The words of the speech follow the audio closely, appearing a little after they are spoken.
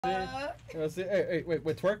See? Hey, wait,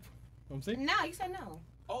 twerk. Let me see. No, you said no.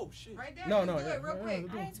 Oh shit! Right there. No, do yeah, it real quick.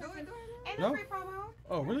 I ain't twerking. Ain't No? no free promo.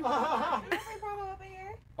 Oh, really? Ain't no free promo up in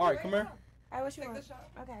here. All right, come here. All right, what you Take want? the shot.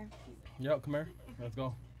 Okay. Yep, come here. Let's go.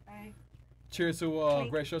 All right. Cheers to Clink.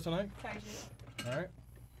 great show tonight. Try shit. All right.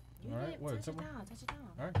 You All right. did. What? Touch it Simple? down. Touch it down.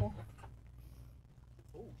 All right, cool.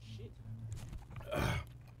 Oh shit!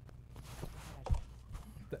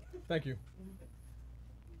 Thank you.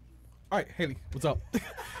 All right, Haley, what's up?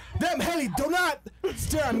 Damn, Haley, do not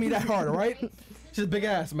stare at me that hard, all right? She's a big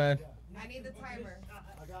ass, man. I need the timer.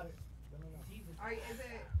 I got it. Are you, is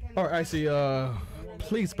it? All right, I see.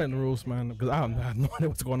 Please spend the rules, man, because I have no idea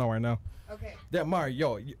what's going on right now. Okay. Damn,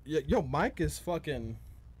 Mario, yo, mic is fucking.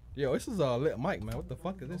 Yo, this is a lit mic, man. What the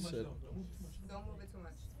fuck is this shit? Don't move it too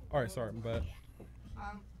much. All right, sorry, my bad.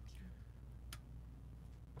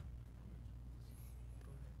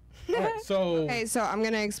 All right, so. Okay, so I'm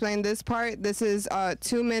gonna explain this part. This is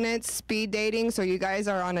 2 minutes speed dating. So you guys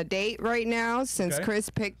are on a date right now since Okay. Chris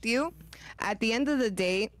picked you. At the end of the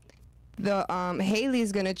date, the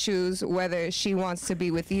Haley's gonna choose whether she wants to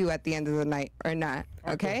be with you at the end of the night or not.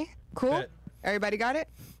 Okay, cool. Bet. Everybody got it?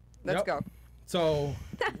 Let's Yep. go. So,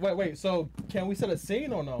 wait. So, can we set a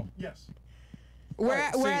scene or no? Yes. We're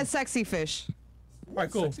Alright, we're scene. at Sexy Fish. All right,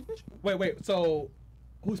 cool. Wait. So,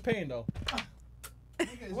 who's paying though?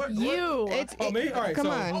 You. It's Oh, me? All right. Come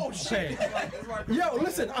so, on. Oh shit. Yo,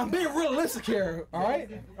 listen, I'm being realistic here. All right.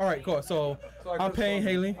 All right, cool. So, I'm paying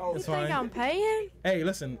Haley. It's You think fine. I'm paying? Hey,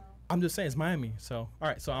 listen, I'm just saying it's Miami. So, all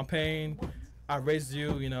right. So I'm paying. I raised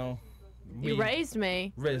you. You know. You raised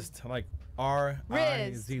me. Raised like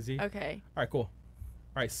R-I-Z-Z. Okay. All right, cool. All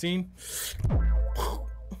right, scene.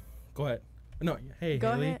 Go ahead. No, hey,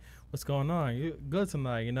 Go Haley. ahead. What's going on? You good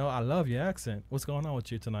tonight? You know, I love your accent. What's going on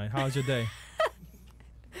with you tonight? How's your day?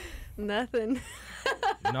 Nothing.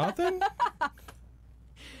 Nothing?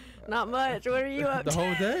 Not much. What are you up The to?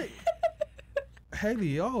 whole day?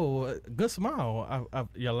 Haley, oh, good smile.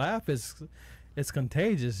 Your laugh is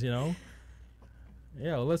contagious, you know.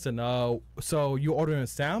 Yeah, listen, so you ordering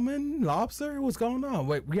salmon, lobster? What's going on?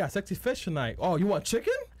 Wait, we got sexy fish tonight. Oh, you want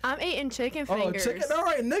chicken? I'm eating chicken Oh, fingers. chicken? All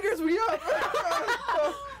right, niggas, we up.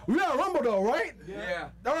 We got Rumble though, right? Yeah.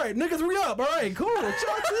 All right, niggas, we up. All right, cool.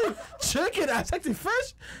 Chicken at sexy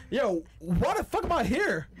fish? Yo, why the fuck am I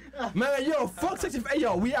here? Man, yo, fuck sexy fish.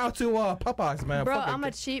 Yo, we out to Popeyes, man. Bro, Fuck I'm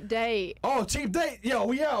it. a cheap date. Oh, cheap date. Yo,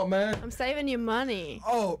 we out, man. I'm saving you money.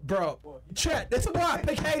 Oh, bro. Chat, this is why I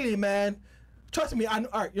pick Haley, man. Trust me, I know.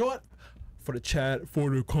 All right, you know what? For the chat, for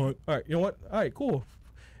the con. All right, you know what? All right, cool.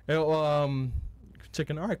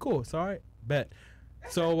 Chicken. All right, cool. It's all right. Bet.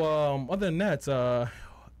 So, other than that,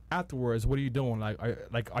 afterwards, what are you doing?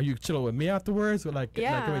 Are you chilling with me afterwards? Or like,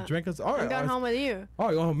 Yeah. can we drink us? All right. I'm going home with you. Oh,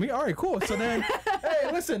 you going me? All right, cool. So then, hey,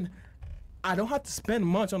 listen, I don't have to spend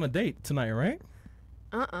much on a date tonight, right?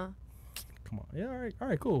 Uh-uh. Come on. Yeah, all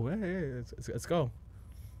right, cool. Hey, let's go.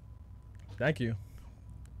 Thank you.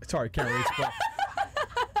 Sorry, can't reach,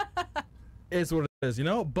 but it's what it is, you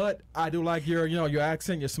know. But I do like your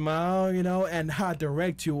accent, your smile, you know, and how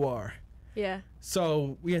direct you are. Yeah.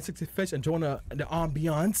 So we had 60 Fish enjoying the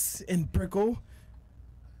ambiance in Brickell.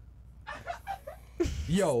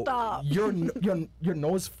 Yo, Stop. your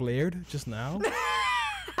nose flared just now, and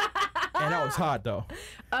that was hot though.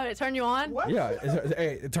 Oh, it turned you on? What? Yeah,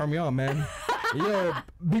 it turned me on, man. Yeah,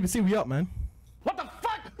 BBC, we up, man. What the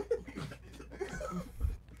fuck?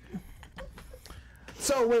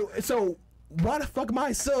 So wait, so why the fuck am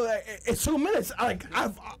I still? It's 2 minutes. Like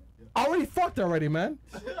I've already fucked already, man.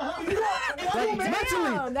 Like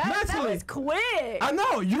mentally. That was quick. I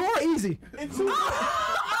know you are easy.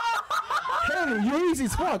 Haley, you're easy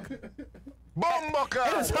as fuck.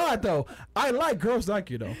 It's hard though. I like girls like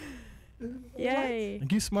you though. Yay.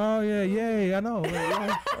 Like you smile, yeah, yay. I know. Like,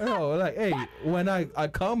 yeah, I know. Like, hey, when I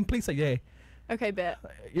come, please say yay. Okay, bet.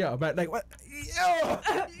 Yeah, but like what? Yo,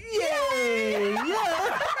 yay,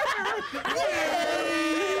 yeah,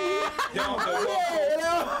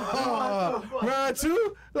 yeah. Round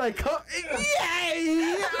two, like come,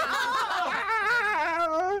 yay.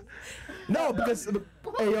 No, because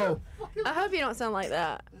hey yo, I hope you don't sound like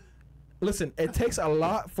that. listen, it takes a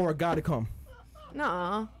lot for a guy to come.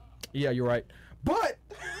 No. Yeah, you're right. But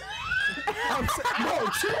no,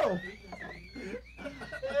 chill.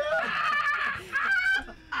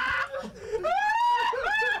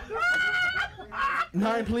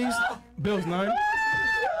 Nine, please. Bill's 9.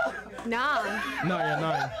 Nah. No, yeah,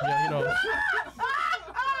 9. Yeah, you know.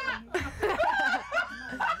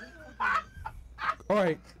 All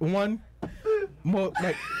right, 1 more,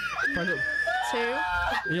 like, 2.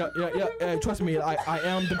 yeah. Trust me, I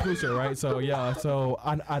am the producer, right? So yeah, so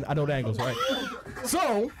I know the angles, right?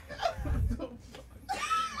 So.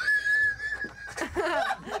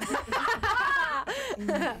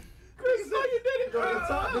 Chris, no, you did it.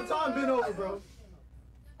 The time been over, bro.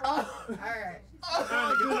 Alright. All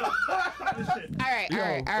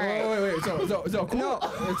right. Wait. So cool. No.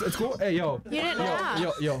 It's cool. Hey, yo. You didn't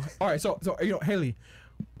ask. Yo. All right. So Haley,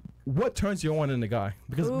 what turns you on in the guy?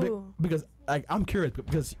 Ooh. Because like I'm curious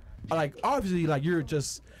because like obviously like you're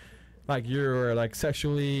just like you're like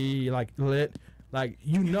sexually like lit. Like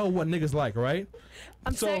you know what niggas like, right?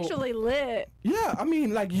 I'm So- sexually lit. Yeah, I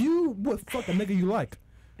mean like you would fuck a nigga you like.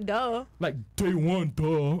 Duh. Like day one,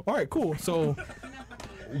 duh. All right, cool. So,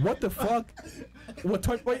 what the fuck? What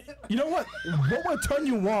turn? Wait, you know what? What would turn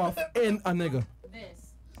you off in a nigga?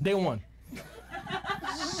 This. Day one.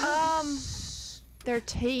 Their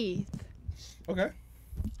teeth. Okay.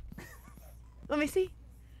 Let me see.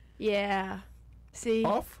 Yeah. See?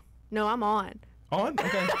 Off. No, I'm on. On.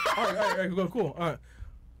 Okay. All right. Cool. All right.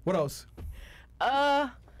 What else?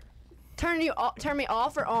 Turn me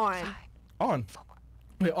off or on? On.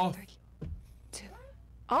 Wait, off.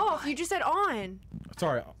 Off. You just said on.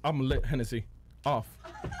 Sorry, I'm lit. Hennessy. Off.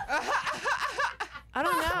 I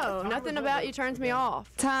don't know. Nothing about you turns me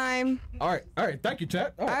off. Time. All right. Thank you,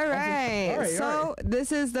 chat. All right. So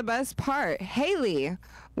this is the best part. Haley,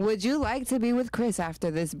 would you like to be with Chris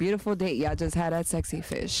after this beautiful date y'all just had at Sexy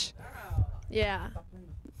Fish? Yeah.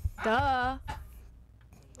 Duh.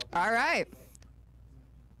 All right.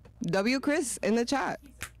 W Chris in the chat.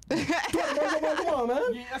 Come on,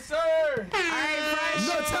 man. Yes, sir.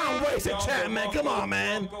 No time wasted, chat, man. Come on,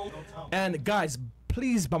 man. And guys,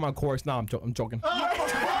 please buy my course. No, I'm joking. Myron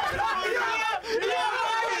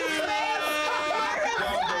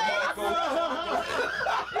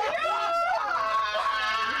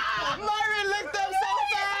looked up so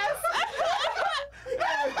fast.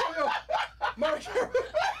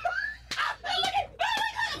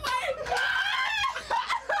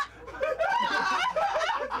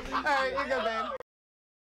 All right, you go, babe.